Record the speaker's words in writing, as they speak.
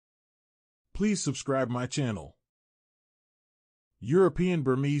Please subscribe my channel. European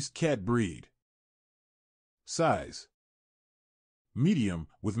Burmese cat breed. Size: medium,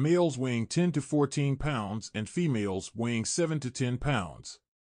 with males weighing 10 to 14 pounds and females weighing 7 to 10 pounds.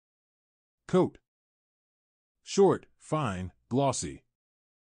 Coat: short, fine, glossy.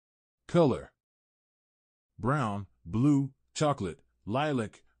 Color: brown, blue, chocolate,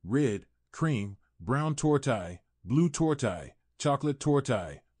 lilac, red, cream, brown tortie, blue tortie, chocolate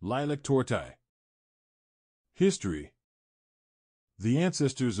tortie, lilac tortie. History: the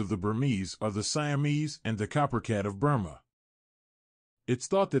ancestors of the Burmese are the Siamese and the copper cat of Burma. It's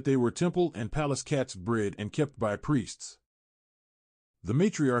thought that they were temple and palace cats bred and kept by priests. The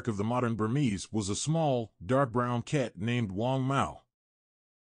matriarch of the modern Burmese was a small, dark brown cat named Wong Mao.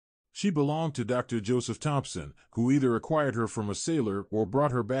 She belonged to Dr. Joseph Thompson, who either acquired her from a sailor or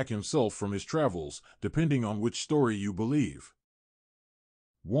brought her back himself from his travels, depending on which story you believe.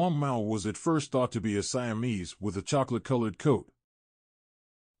 Wong Mao was at first thought to be a Siamese with a chocolate-colored coat.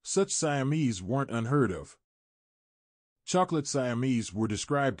 Such Siamese weren't unheard of. Chocolate Siamese were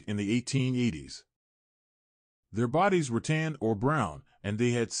described in the 1880s. Their bodies were tan or brown, and they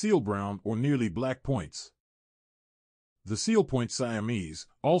had seal brown or nearly black points. The seal point Siamese,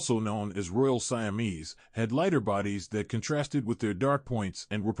 also known as Royal Siamese, had lighter bodies that contrasted with their dark points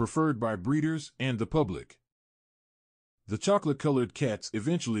and were preferred by breeders and the public. The chocolate-colored cats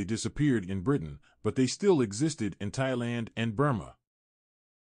eventually disappeared in Britain, but they still existed in Thailand and Burma,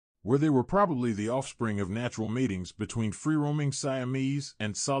 where they were probably the offspring of natural matings between free-roaming Siamese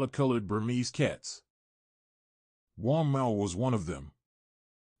and solid-colored Burmese cats. Wong Mao was one of them.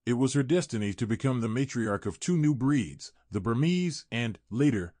 It was her destiny to become the matriarch of two new breeds, the Burmese and,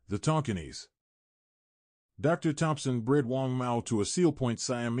 later, the Tonkinese. Dr. Thompson bred Wong Mao to a seal-point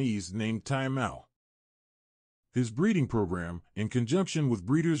Siamese named Tai Mao. His breeding program, in conjunction with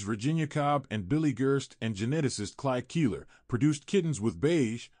breeders Virginia Cobb and Billy Gerst and geneticist Clyde Keeler, produced kittens with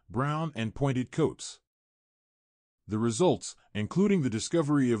beige, brown, and pointed coats. The results, including the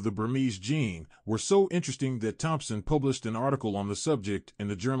discovery of the Burmese gene, were so interesting that Thompson published an article on the subject in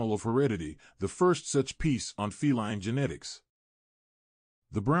the Journal of Heredity, the first such piece on feline genetics.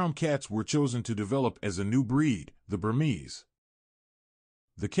 The brown cats were chosen to develop as a new breed, the Burmese.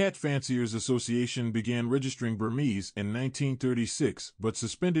 The Cat Fanciers Association began registering Burmese in 1936 but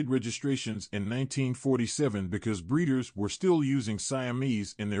suspended registrations in 1947 because breeders were still using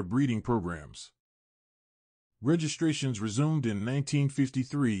Siamese in their breeding programs. Registrations resumed in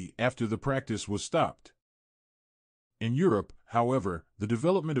 1953 after the practice was stopped. In Europe, however, the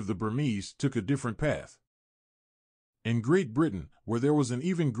development of the Burmese took a different path. In Great Britain, where there was an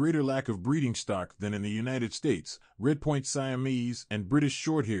even greater lack of breeding stock than in the United States, Red Point Siamese and British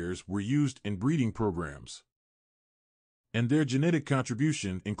Shorthairs were used in breeding programs. And their genetic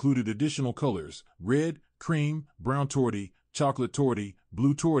contribution included additional colors: red, cream, brown tortie, chocolate tortie,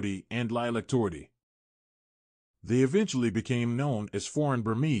 blue tortie, and lilac tortie. They eventually became known as Foreign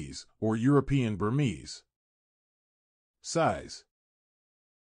Burmese or European Burmese. Size: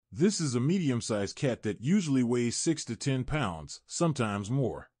 this is a medium-sized cat that usually weighs 6 to 10 pounds, sometimes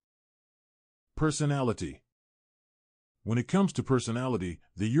more. Personality: when it comes to personality,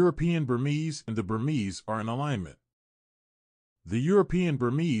 the European Burmese and the Burmese are in alignment. The European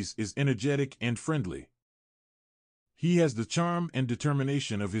Burmese is energetic and friendly. He has the charm and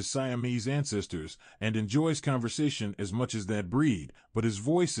determination of his Siamese ancestors and enjoys conversation as much as that breed, but his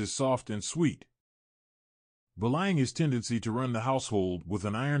voice is soft and sweet, belying his tendency to run the household with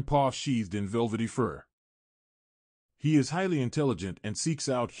an iron paw sheathed in velvety fur. He is highly intelligent and seeks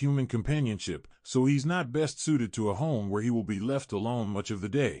out human companionship, so he's not best suited to a home where he will be left alone much of the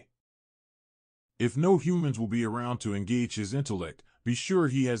day. If no humans will be around to engage his intellect, be sure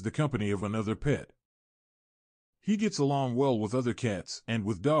he has the company of another pet. He gets along well with other cats and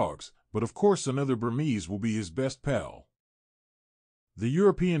with dogs, but of course another Burmese will be his best pal. The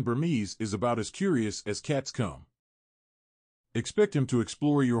European Burmese is about as curious as cats come. Expect him to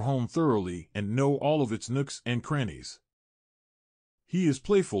explore your home thoroughly and know all of its nooks and crannies. He is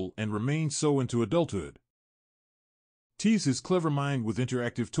playful and remains so into adulthood. Tease his clever mind with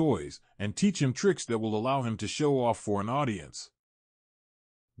interactive toys and teach him tricks that will allow him to show off for an audience.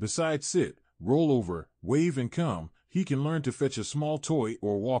 Besides sit, roll over, wave, and come, he can learn to fetch a small toy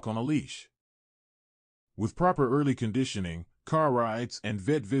or walk on a leash. With proper early conditioning, car rides and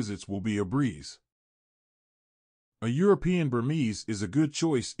vet visits will be a breeze. A European Burmese is a good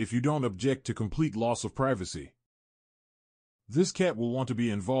choice if you don't object to complete loss of privacy. This cat will want to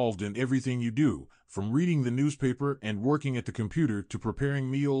be involved in everything you do, from reading the newspaper and working at the computer to preparing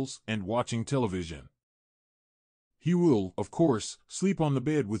meals and watching television. He will, of course, sleep on the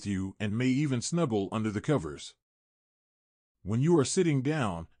bed with you and may even snuggle under the covers. When you are sitting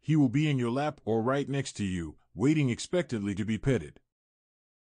down, he will be in your lap or right next to you, waiting expectantly to be petted.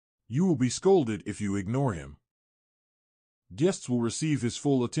 You will be scolded if you ignore him. Guests will receive his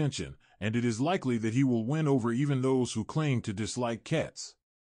full attention, and it is likely that he will win over even those who claim to dislike cats.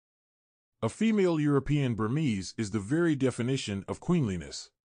 A female European Burmese is the very definition of queenliness.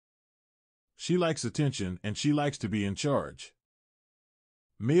 She likes attention and she likes to be in charge.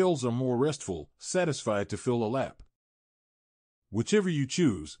 Males are more restful, satisfied to fill a lap. Whichever you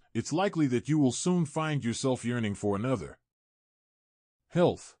choose, it's likely that you will soon find yourself yearning for another.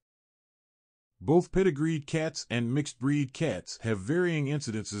 Health. Both pedigreed cats and mixed-breed cats have varying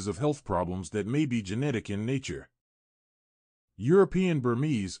incidences of health problems that may be genetic in nature. European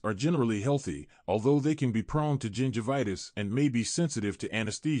Burmese are generally healthy, although they can be prone to gingivitis and may be sensitive to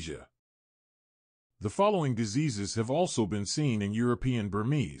anesthesia. The following diseases have also been seen in European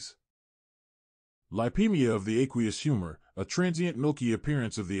Burmese. Lipemia of the aqueous humor, a transient milky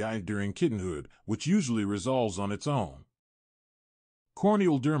appearance of the eye during kittenhood, which usually resolves on its own.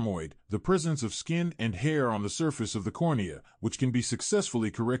 Corneal dermoid, the presence of skin and hair on the surface of the cornea, which can be successfully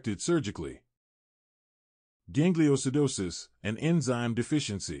corrected surgically. Gangliosidosis, an enzyme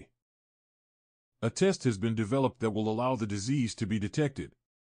deficiency. A test has been developed that will allow the disease to be detected.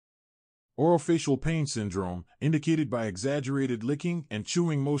 Orofacial pain syndrome, indicated by exaggerated licking and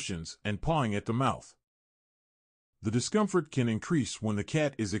chewing motions and pawing at the mouth. The discomfort can increase when the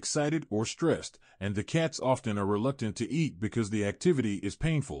cat is excited or stressed, and the cats often are reluctant to eat because the activity is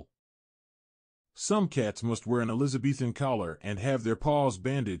painful. Some cats must wear an Elizabethan collar and have their paws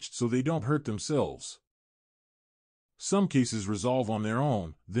bandaged so they don't hurt themselves. Some cases resolve on their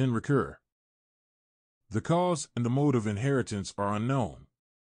own, then recur. The cause and the mode of inheritance are unknown.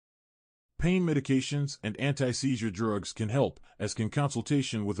 Pain medications and anti-seizure drugs can help, as can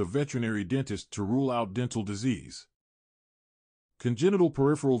consultation with a veterinary dentist to rule out dental disease. Congenital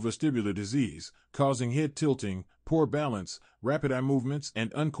peripheral vestibular disease, causing head tilting, poor balance, rapid eye movements,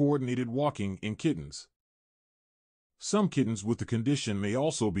 and uncoordinated walking in kittens. Some kittens with the condition may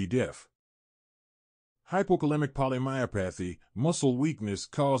also be deaf. Hypokalemic polymyopathy, muscle weakness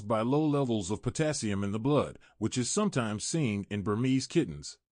caused by low levels of potassium in the blood, which is sometimes seen in Burmese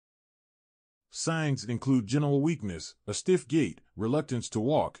kittens. Signs include general weakness, a stiff gait, reluctance to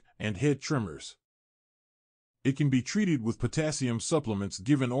walk, and head tremors. It can be treated with potassium supplements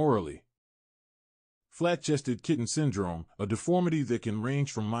given orally. Flat-chested kitten syndrome, a deformity that can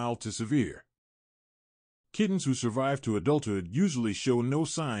range from mild to severe. Kittens who survive to adulthood usually show no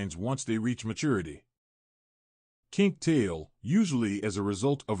signs once they reach maturity. Kinked tail, usually as a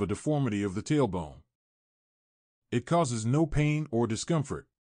result of a deformity of the tailbone. It causes no pain or discomfort.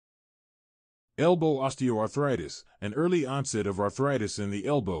 Elbow osteoarthritis, an early onset of arthritis in the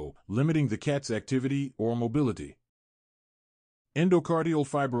elbow, limiting the cat's activity or mobility. Endocardial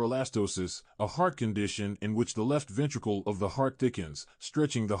fibroelastosis, a heart condition in which the left ventricle of the heart thickens,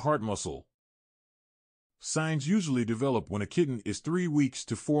 stretching the heart muscle. Signs usually develop when a kitten is 3 weeks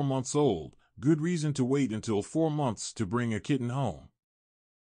to 4 months old, good reason to wait until 4 months to bring a kitten home.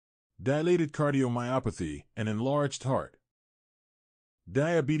 Dilated cardiomyopathy, an enlarged heart.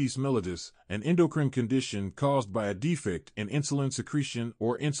 Diabetes mellitus, an endocrine condition caused by a defect in insulin secretion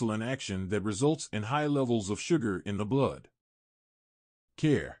or insulin action that results in high levels of sugar in the blood.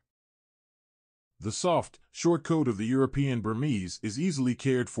 Care. The soft, short coat of the European Burmese is easily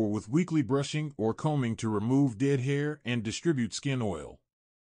cared for with weekly brushing or combing to remove dead hair and distribute skin oil.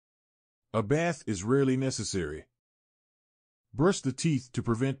 A bath is rarely necessary. Brush the teeth to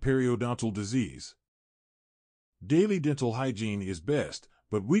prevent periodontal disease. Daily dental hygiene is best,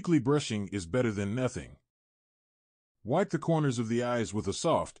 but weekly brushing is better than nothing. Wipe the corners of the eyes with a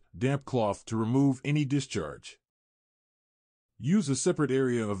soft, damp cloth to remove any discharge. Use a separate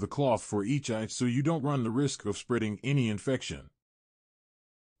area of the cloth for each eye so you don't run the risk of spreading any infection.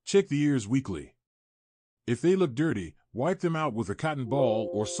 Check the ears weekly. If they look dirty, wipe them out with a cotton ball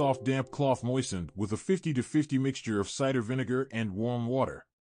or soft damp cloth moistened with a 50-50 mixture of cider vinegar and warm water.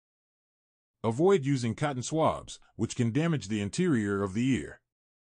 Avoid using cotton swabs, which can damage the interior of the ear.